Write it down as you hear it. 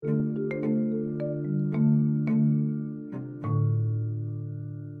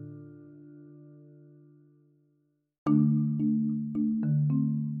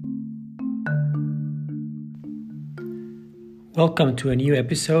Welcome to a new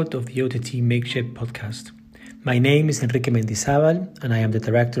episode of the OTT Makeshift podcast. My name is Enrique Mendizabal, and I am the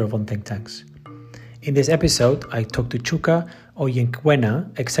director of On Think Tanks. In this episode, I talk to Chukwuka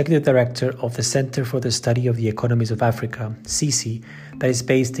Onyekwena, executive director of the Center for the Study of the Economies of Africa, CC, that is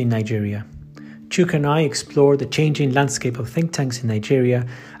based in Nigeria. Chukwuka and I explore the changing landscape of think tanks in Nigeria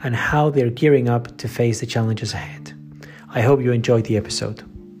and how they're gearing up to face the challenges ahead. I hope you enjoyed the episode.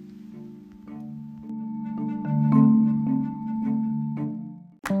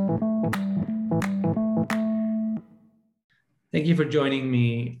 Thank you for joining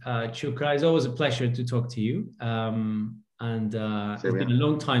me, Chukwuka. It's always a pleasure to talk to you. It's been a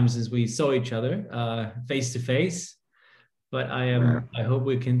long time since we saw each other face to face, but I hope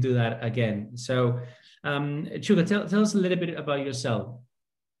we can do that again. So, Chukwuka, tell us a little bit about yourself.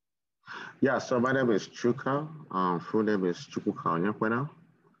 Yeah, so my name is Chukwuka. Full name is Chukwuka Onyekwena.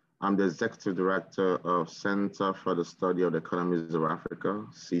 I'm the executive director of Center for the Study of the Economies of Africa,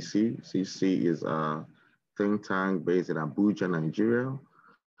 CC. CC is a think tank based in Abuja, Nigeria.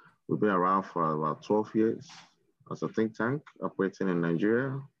 We've been around for about 12 years as a think tank operating in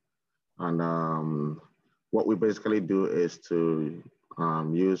Nigeria. And what we basically do is to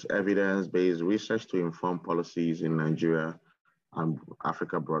use evidence-based research to inform policies in Nigeria and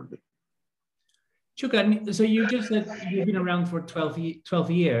Africa broadly. Chukwuka, so you just said you've been around for 12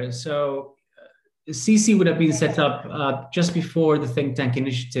 years. So CC would have been set up just before the think tank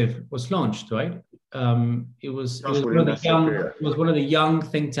initiative was launched, right? It was one of the young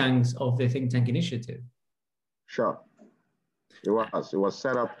think tanks of the think tank initiative. Sure, it was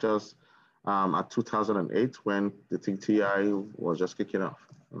set up just at 2008 when the TTI was just kicking off.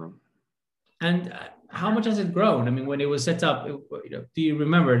 And how much has it grown? I mean, when it was set up, do you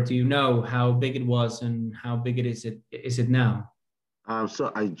remember? Do you know how big it was and how big is it now?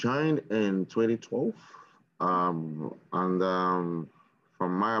 So I joined in 2012,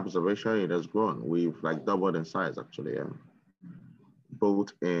 from my observation, it has grown. We've doubled in size actually,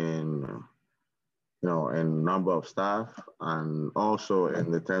 both in in number of staff and also in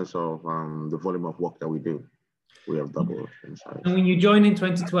the terms of the volume of work that we do. We have doubled in size. And when you joined in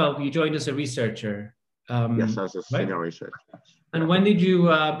 2012, you joined as a researcher. Yes, as a senior researcher. And when did you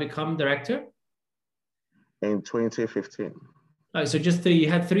become director? In 2015. Oh, so you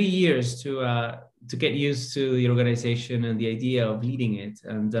had 3 years to get used to the organization and the idea of leading it.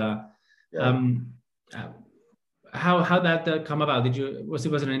 And how that come about? Was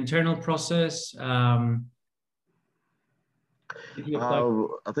it an internal process? I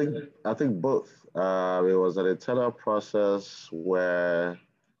think both. It was an internal process where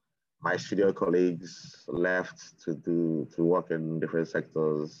my studio colleagues left to work in different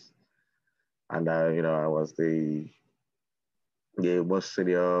sectors, and I was the most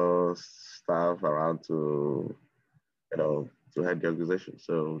senior staff around to head the organization.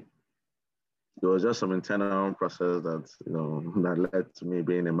 So there was just some internal process that that led to me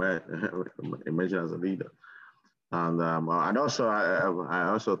being emerging as a leader. And also I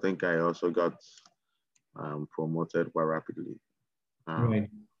also think I also got promoted quite rapidly. Right.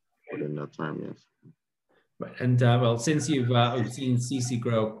 Within that time, yes. Right, and well, since you've seen CC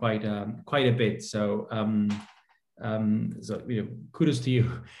grow quite a bit, so kudos to you.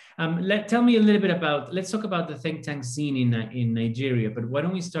 Tell me a little bit about. Let's talk about the think tank scene in Nigeria. But why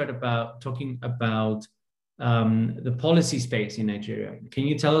don't we start talking about the policy space in Nigeria? Can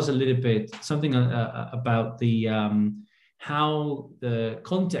you tell us a little bit something about the how the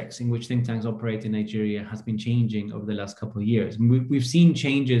context in which think tanks operate in Nigeria has been changing over the last couple of years? We've seen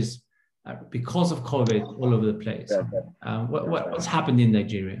changes because of COVID all over the place. What's happened in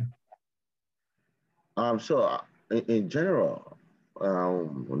Nigeria? So in general,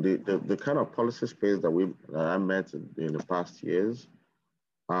 the kind of policy space that I met in the past years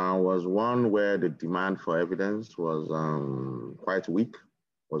was one where the demand for evidence was quite weak.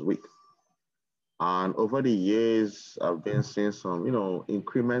 And over the years, I've been seeing some,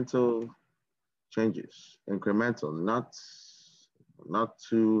 incremental changes. Incremental, not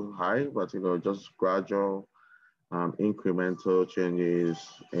too high, but just gradual, incremental changes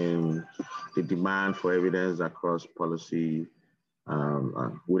in the demand for evidence across policy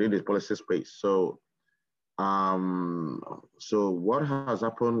within the policy space. So what has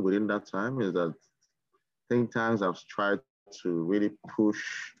happened within that time is that think tanks have tried to really push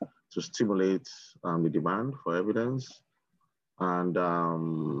to stimulate the demand for evidence, and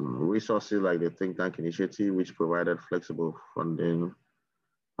resources like the Think Tank Initiative, which provided flexible funding,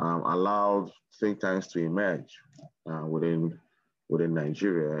 allowed think tanks to emerge within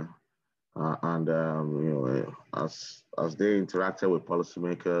Nigeria, as they interacted with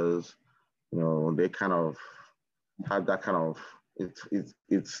policymakers, they kind of had that kind of,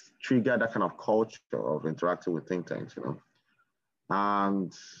 it's triggered that kind of culture of interacting with think tanks, you know.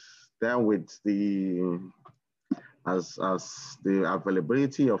 And then with as the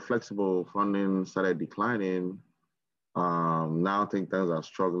availability of flexible funding started declining, now think tanks are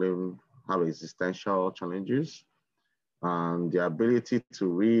struggling, have existential challenges, and the ability to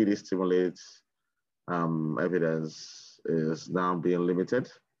really stimulate evidence is now being limited.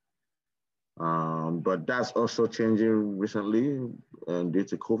 But that's also changing recently due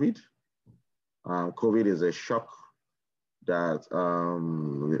to COVID. COVID is a shock that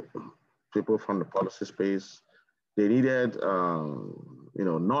people from the policy space, they needed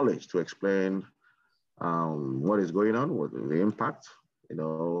knowledge to explain what is going on, what the impact,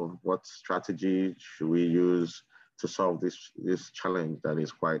 what strategy should we use to solve this challenge that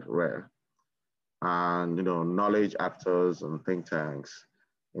is quite rare. And knowledge actors and think tanks,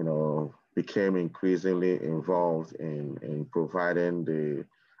 became increasingly involved in providing the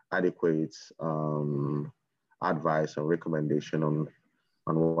adequate advice and recommendation on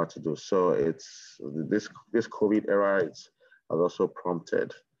what to do. So it's this COVID era has also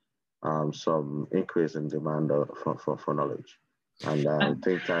prompted some increase in demand for knowledge, and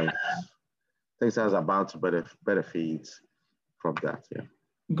think tanks are about to benefit from that. Yeah.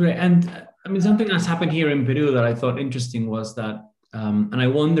 Great. And I mean, something that's happened here in Peru that I thought interesting was that, and I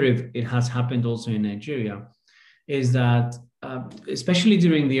wonder if it has happened also in Nigeria, is that especially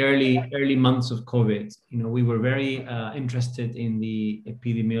during the early months of COVID, we were very interested in the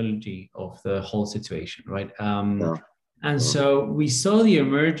epidemiology of the whole situation, right? And so we saw the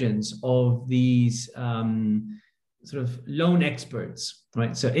emergence of these sort of lone experts,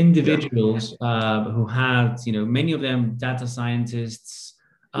 right? So individuals who had, many of them data scientists,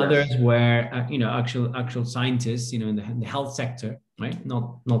 others were, actual scientists, in the health sector, right?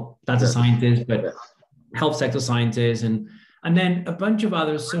 Not data scientists, but health sector scientists, and then a bunch of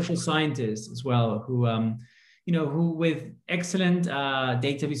other social scientists as well, who who with excellent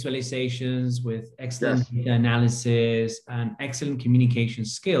data visualizations, with excellent data analysis and excellent communication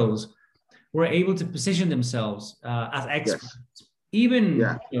skills, were able to position themselves as experts, even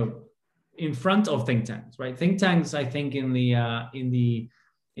in front of think tanks, right? Think tanks, I think, in the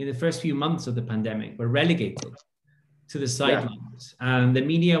first few months of the pandemic were relegated to the sidelines, and the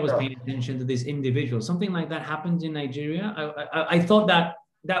media was paying attention to these individuals. Something like that happened in Nigeria. I thought that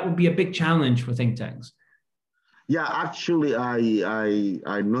would be a big challenge for think tanks. Yeah, actually,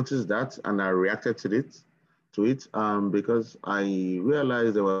 I noticed that, and I reacted to it because I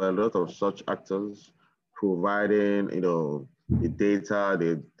realized there were a lot of such actors providing, the data,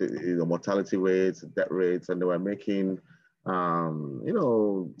 the mortality rates, death rates, and they were making,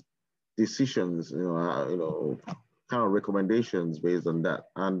 decisions, kind of recommendations based on that.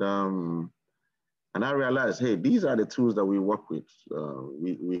 And I realized, hey, these are the tools that we work with.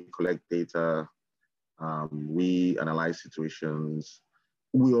 We collect data, we analyze situations.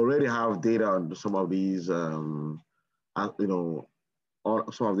 We already have data on some of these, on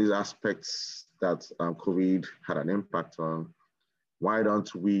some of these aspects that COVID had an impact on. Why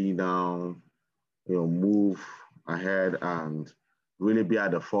don't we now, move ahead and really be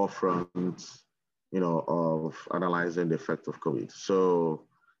at the forefront, of analyzing the effect of COVID? So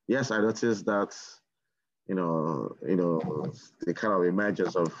yes, I noticed that, the kind of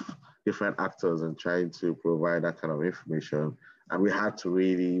emergence of different actors and trying to provide that kind of information. And we had to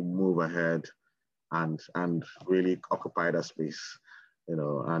really move ahead and really occupy that space, and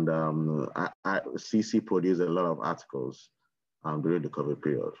CC produced a lot of articles during the COVID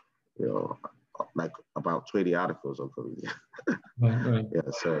period, like about 20 articles on COVID. Right.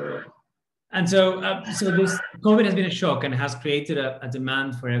 Yeah, so. And so this COVID has been a shock and has created a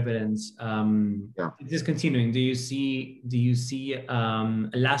demand for evidence. It is continuing. Do you see a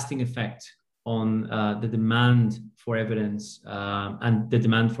lasting effect on the demand for evidence and the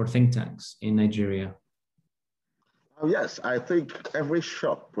demand for think tanks in Nigeria? Yes, I think every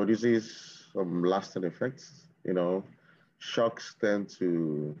shock produces some lasting effects. Shocks tend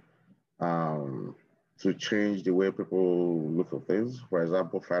to change the way people look at things. For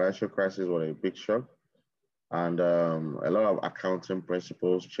example, financial crisis was a big shock, and a lot of accounting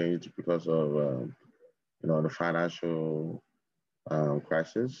principles changed because of the financial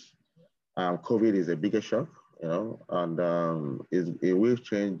crisis. COVID is a bigger shock, and it will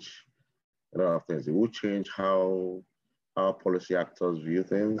change a lot of things. It will change how policy actors view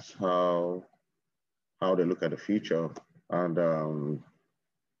things, how they look at the future, and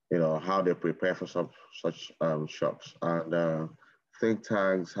how they prepare for such shocks. And think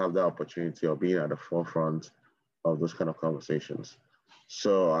tanks have the opportunity of being at the forefront of those kind of conversations.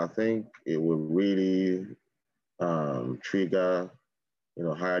 So I think it will really trigger,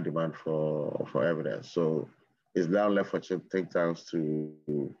 higher demand for evidence. So it's now left for think tanks to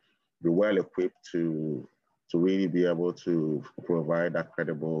be well equipped to really be able to provide that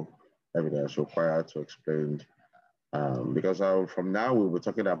credible evidence required to explain. Because from now we'll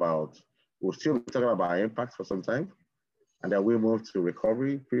still be talking about impact for some time, and then we move to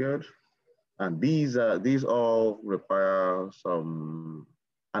recovery period. And these all require some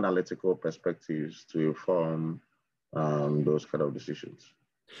analytical perspectives to inform those kind of decisions.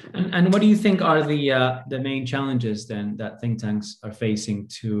 And what do you think are the main challenges then that think tanks are facing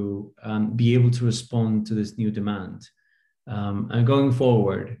to be able to respond to this new demand? And going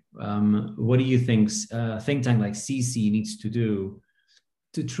forward, what do you think a think tank like CC needs to do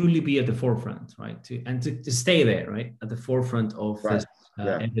to truly be at the forefront, right? To stay there, right, at the forefront of this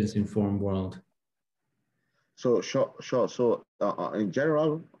evidence-informed world. So sure. So in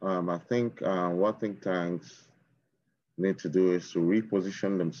general, I think what think tanks need to do is to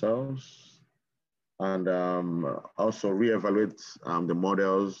reposition themselves and also reevaluate the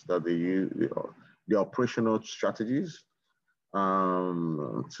models that they use, the operational strategies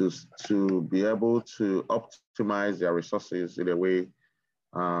to be able to optimize their resources in a way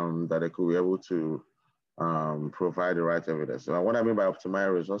that they could be able to provide the right evidence. And what I mean by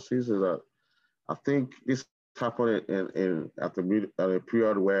optimize resources is that I think this happened at a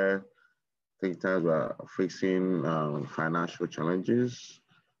period where think tanks were facing financial challenges,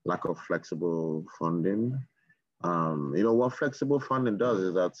 lack of flexible funding. What flexible funding does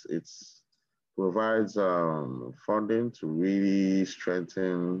is that it provides funding to really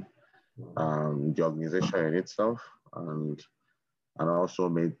strengthen the organization in itself and also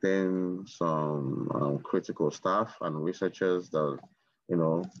maintain some critical staff and researchers that,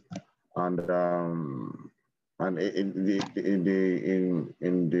 and in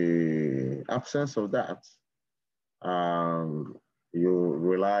the absence of that, you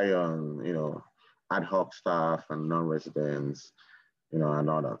rely on ad hoc staff and non-residents, and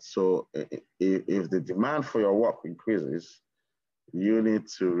all that. So if the demand for your work increases, you need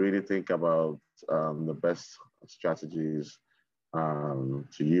to really think about the best strategies to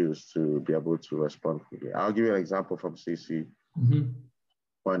use to be able to respond quickly. I'll give you an example from CC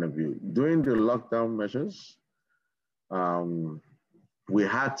point of view. During the lockdown measures, we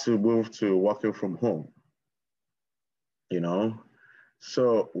had to move to working from home,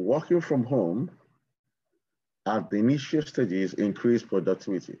 So working from home at the initial stages increased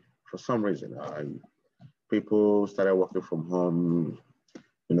productivity. For some reason, people started working from home.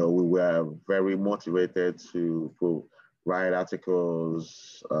 We were very motivated to write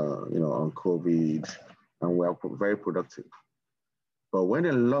articles, on COVID, and we were very productive. But when the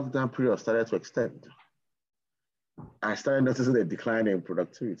lockdown period started to extend, I started noticing a decline in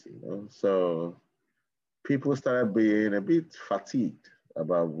productivity. So people started being a bit fatigued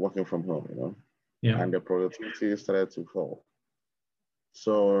about working from home, and the productivity started to fall.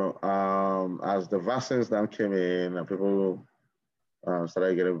 So as the vaccines then came in and people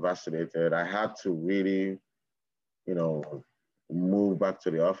started getting vaccinated, I had to really, move back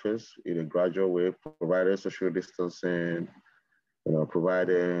to the office in a gradual way, providing social distancing,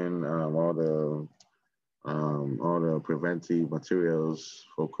 providing all the preventive materials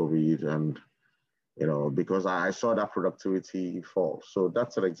for COVID, and because I saw that productivity fall. So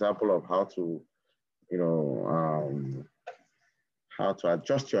that's an example of how to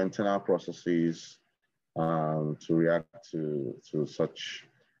adjust your internal processes to react to such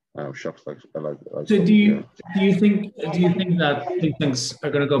shocks like. So do you think that think tanks are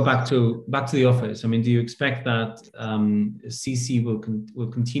going to go back to the office? I mean, do you expect that CC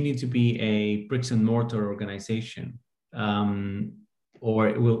will continue to be a bricks and mortar organization,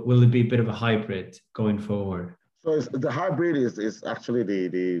 or will it be a bit of a hybrid going forward? So the hybrid is actually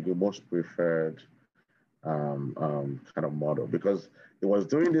the most preferred kind of model, because it was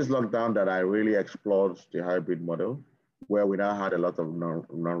during this lockdown that I really explored the hybrid model, where we now had a lot of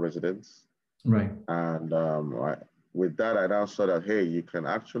non-residents. Right. And with that, I now saw that, hey, you can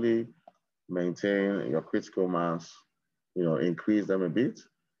actually maintain your critical mass, increase them a bit,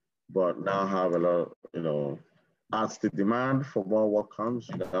 but now have a lot, as the demand for more work comes,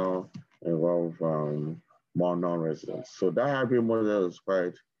 now involve more non-residents. So that hybrid model is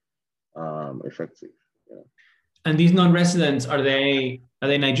quite effective. Yeah. And these non-residents, are they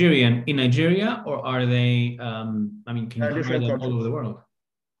Nigerian in Nigeria, or are they? Can you compare them all over the world?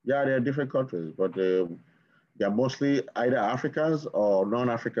 Yeah, they're different countries, but they're mostly either Africans or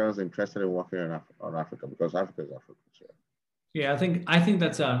non-Africans interested in working on Africa, because Africa is Africa. So. Yeah, I think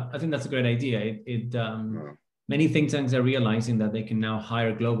that's a great idea. Many think tanks are realizing that they can now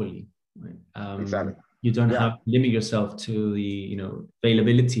hire globally. Right? Exactly. you don't have to limit yourself to the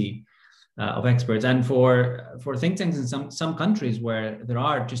availability of experts. And for think tanks in some countries where there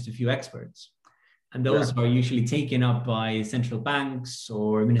are just a few experts, and those are usually taken up by central banks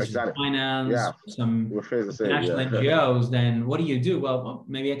or ministries of finance, some national NGOs, then what do? Well,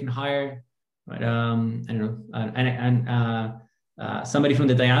 maybe I can hire, right? I don't know, somebody from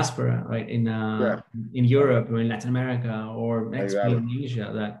the diaspora, right, in Europe or in Latin America or next in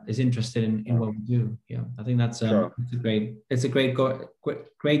Asia that is interested in what we do. Yeah, I think that's it's a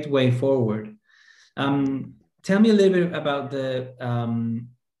great way forward. Tell me a little bit about the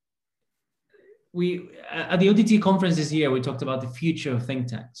we at the OTT conference this year, we talked about the future of think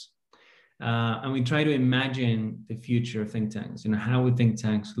tanks. And we try to imagine the future of think tanks, how would think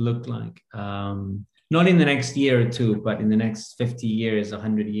tanks look like? Not in the next year or two, but in the next 50 years,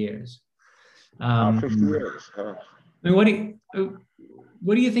 100 years. 50 years. I mean,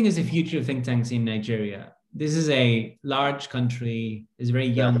 what do you think is the future of think tanks in Nigeria? This is a large country, it's a very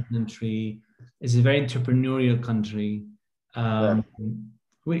young country, it's a very entrepreneurial country.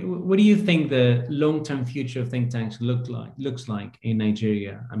 What do you think the long-term future of think tanks looks like in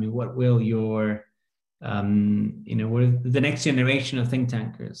Nigeria? I mean, what will your, what are the next generation of think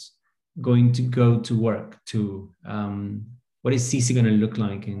tankers going to go to work to? What is CC going to look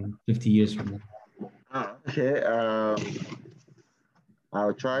like in 50 years from now? Okay,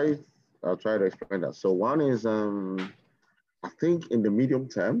 I'll try to explain that. So one is, I think in the medium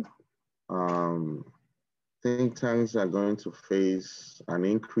term, think tanks are going to face an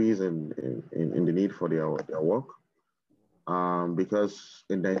increase in the need for their work. Because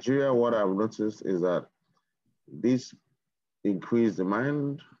in Nigeria, what I've noticed is that this increased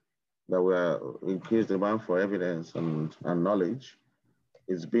demand for evidence and knowledge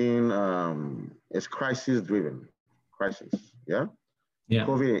is being, it's crisis-driven, yeah?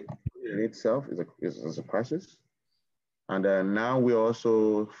 COVID in itself is a crisis. And now we're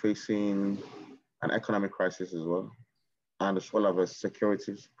also facing an economic crisis as well, and as well as a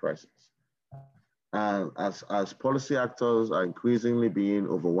security crisis. And as policy actors are increasingly being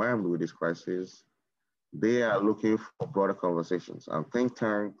overwhelmed with this crisis, they are looking for broader conversations, and think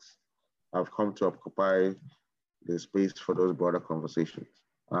tanks have come to occupy the space for those broader conversations.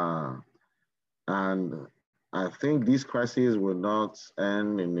 And I think these crises will not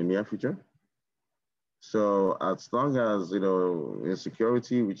end in the near future. So as long as,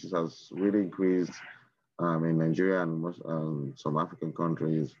 insecurity, which has really increased in Nigeria and some African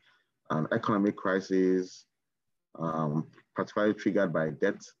countries, and economic crisis, particularly triggered by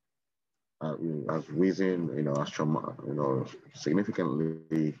debt, has risen,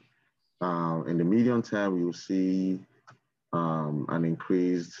 significantly. In the medium term, you'll see an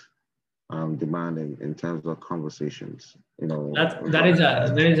increased demand in terms of conversations. That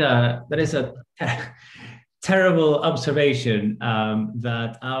is a terrible observation,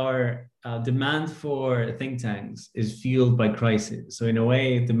 that our demand for think tanks is fueled by crisis. So in a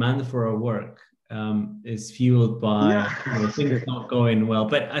way, demand for our work is fueled by things not going well.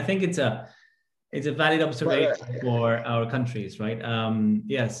 But I think it's a valid observation for our countries, right?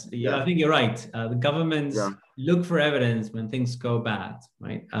 Yes, I think you're right. The governments look for evidence when things go bad,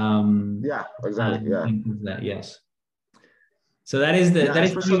 right? Exactly. Yes. So that is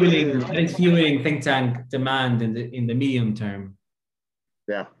fueling think tank demand in the medium term.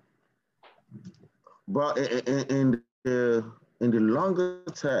 Yeah. But in the longer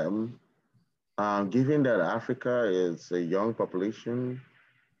term, given that Africa is a young population,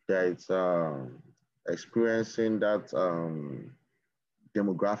 that it's experiencing that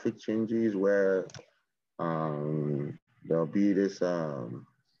demographic changes where there'll be this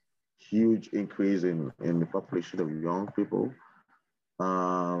huge increase in the population of young people.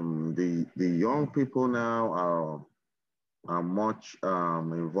 The young people now are much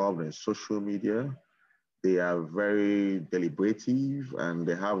involved in social media. They are very deliberative and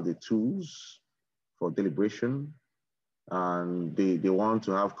they have the tools for deliberation. And they want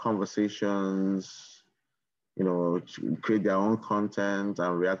to have conversations, create their own content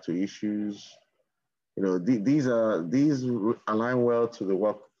and react to issues. These align well to the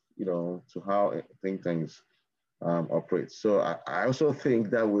work, to how think tanks operate. So I also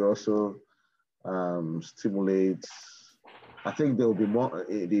think that we also stimulate. I think there will be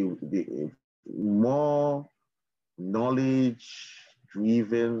more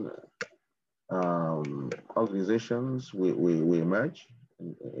knowledge-driven organizations will emerge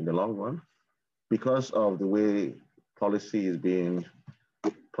in the long run because of the way policy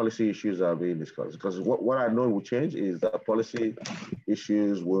issues are being discussed. Because what I know will change is that policy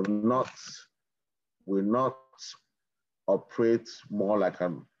issues will not operate more like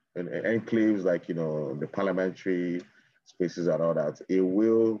an in enclaves like, the parliamentary spaces and all that, it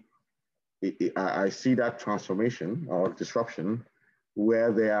will, I see that transformation or disruption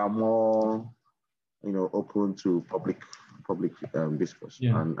where they are more, open to public discourse,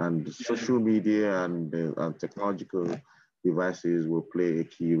 Yeah. and social media and technological devices will play a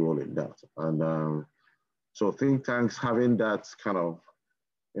key role in that. And so think tanks having that kind of,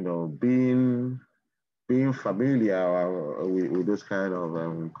 being familiar with those kind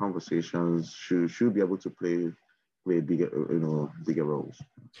of conversations should be able to play bigger roles.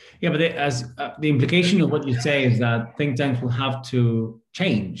 Yeah, but as the implication of what you say is that think tanks will have to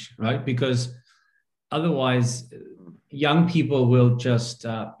change, right? Because otherwise, young people will just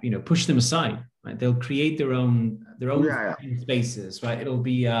push them aside, right? They'll create their own Yeah. spaces, right? It'll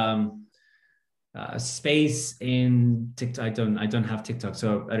be a space in TikTok. I don't have TikTok,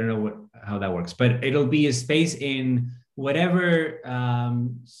 so I don't know how that works. But it'll be a space in whatever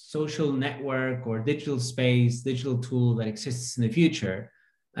social network or digital space, digital tool that exists in the future,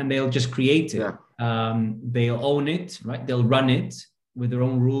 and they'll just create it. Yeah. They'll own it, right? They'll run it with their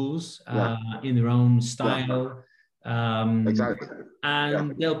own rules, in their own style. Exactly.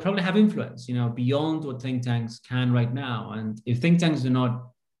 And they'll probably have influence, beyond what think tanks can right now. And if think tanks do not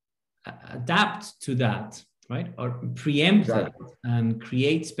adapt to that, right, or preempt that and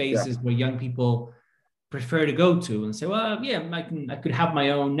create spaces where young people prefer to go to and say, well, yeah, I could have my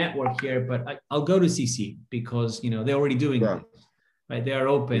own network here, but I'll go to CC because they're already doing this, right? They are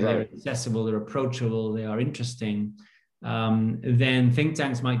open, they're accessible, they're approachable, they are interesting. Then think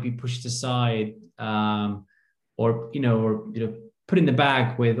tanks might be pushed aside, or put in the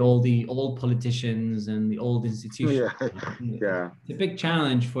bag with all the old politicians and the old institutions. Yeah. It's a big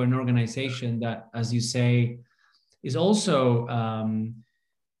challenge for an organization that, as you say, is also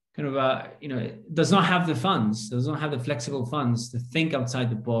does not have the funds, does not have the flexible funds to think outside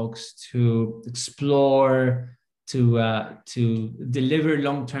the box, to explore, to deliver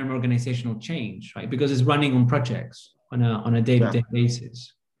long-term organizational change, right? Because it's running on projects on a day-to-day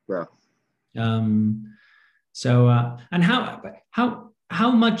basis. Yeah. So and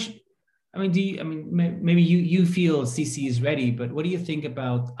how much? I mean, maybe you feel CC is ready, but what do you think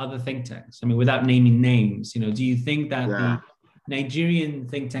about other think tanks? I mean, without naming names, do you think that the Nigerian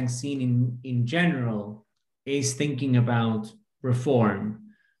think tank scene in general is thinking about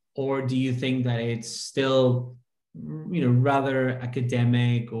reform, or do you think that it's still, rather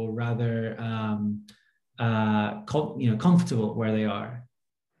academic or rather, comfortable where they are?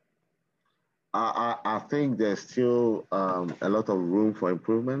 I think there's still a lot of room for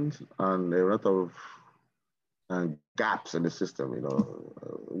improvement and a lot of gaps in the system,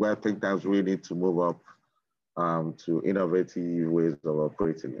 where think tanks really need to move up to innovative ways of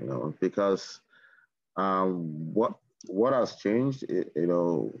operating, because what has changed,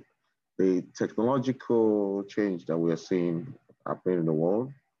 the technological change that we're seeing happening in the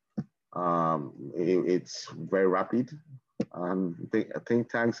world, it's very rapid. Think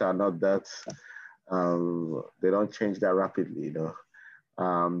tanks are not that, they don't change that rapidly,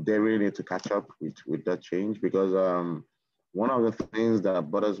 they really need to catch up with that change, because one of the things that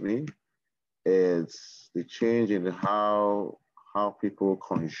bothers me is the change in how people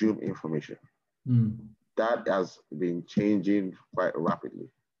consume information. That has been changing quite rapidly.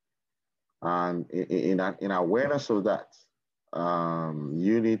 And in awareness of that,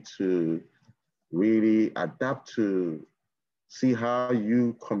 you need to really adapt to see how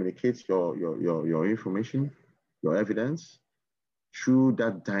you communicate your information, your evidence, through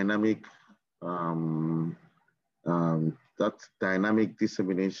that dynamic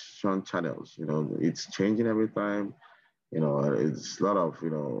dissemination channels. It's changing every time. It's a lot of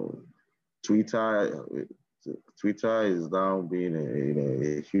Twitter. Twitter is now being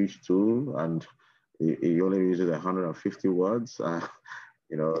a huge tool, and it only uses 150 words.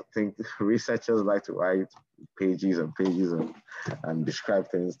 Think researchers like to write pages and pages and describe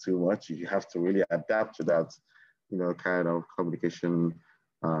things too much. You have to really adapt to that, kind of communication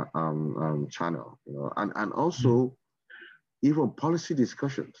channel. And also even policy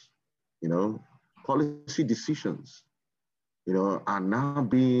discussions, policy decisions, are now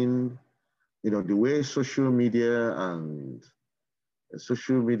being, the way social media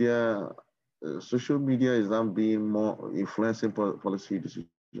is now being more influencing policy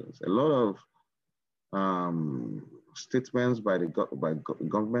decisions. A lot of statements by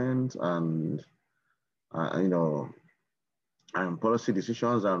government and and policy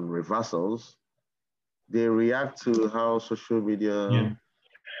decisions and reversals, they react to how social media,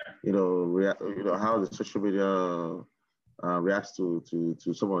 how the social media reacts to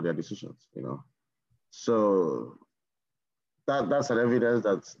some of their decisions. So that's an evidence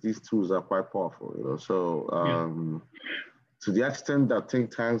that these tools are quite powerful, you know. So to the extent that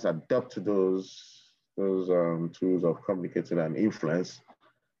think tanks adapt to those tools of communicating and influence,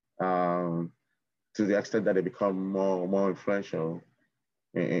 to the extent that they become more influential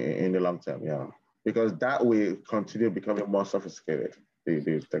in the long term, yeah. Because that will continue becoming more sophisticated,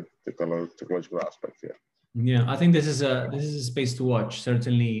 the technological aspect here. Yeah, I think this is a space to watch.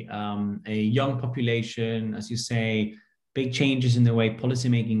 Certainly, a young population, as you say, big changes in the way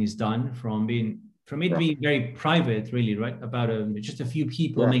policymaking is done from it being very private, really, right? About just a few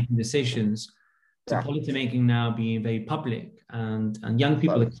people making decisions, to policymaking now being very public, and young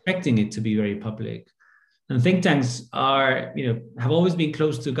people expecting it to be very public. And think tanks are, have always been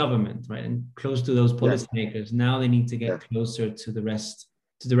close to government, right, and close to those policymakers. Now they need to get closer to the rest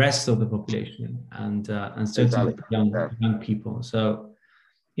of the population, and certainly young people. So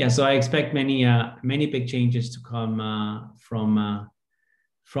so I expect many big changes to come from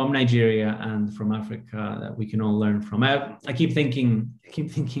Nigeria and from Africa that we can all learn from. I keep thinking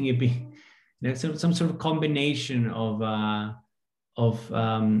it'd be some sort of combination of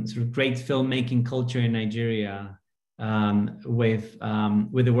sort of great filmmaking culture in Nigeria with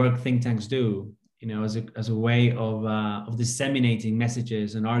the work think tanks do, as a way of disseminating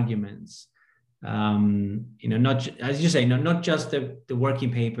messages and arguments. Not, as you say, not just the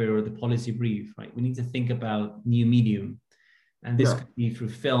working paper or the policy brief, right? We need to think about new medium, and this could be through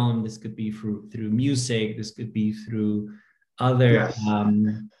film, this could be through music, this could be through other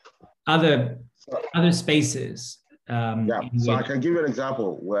other spaces. So I can give you an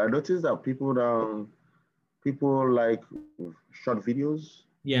example where I noticed that people like short videos.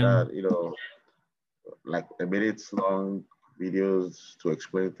 That, like a minute long videos to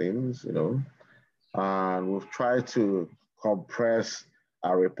explain things, and we've tried to compress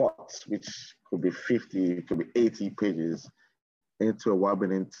our reports, which could be 50, it could be 80 pages, into a 1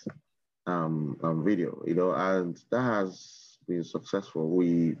 minute video, and that has been successful.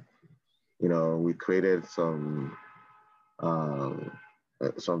 We created some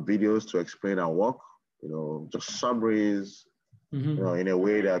videos to explain our work, just summaries, in a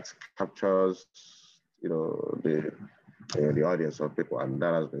way that captures, the audience of people, and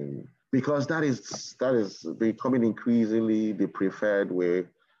that has been, because that is becoming increasingly the preferred way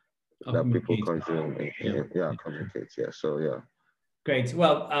that people consume, communicate. Great.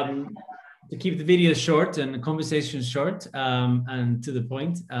 Well, to keep the videos short and the conversations short and to the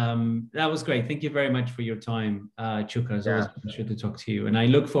point, that was great. Thank you very much for your time, Chuka. It's always a pleasure to talk to you, and I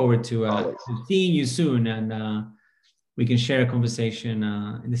look forward to seeing you soon, and we can share a conversation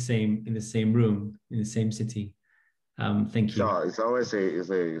in the same room, in the same city. Thank you. Sure. It's always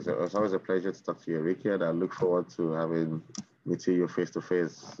a pleasure to talk to you, Ricky, and I look forward to meeting you face to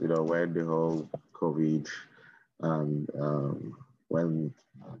face. When the whole COVID and when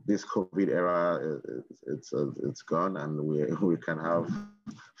this COVID era it's gone, and we can have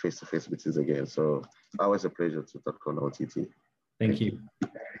face to face meetings again. So always a pleasure to talk on OTT. Thank you.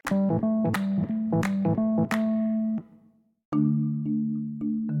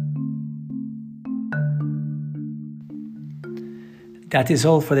 That is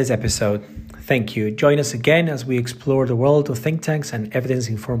all for this episode. Thank you. Join us again as we explore the world of think tanks and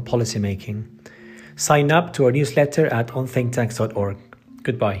evidence-informed policymaking. Sign up to our newsletter at onthinktanks.org.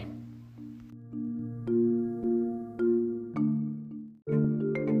 Goodbye.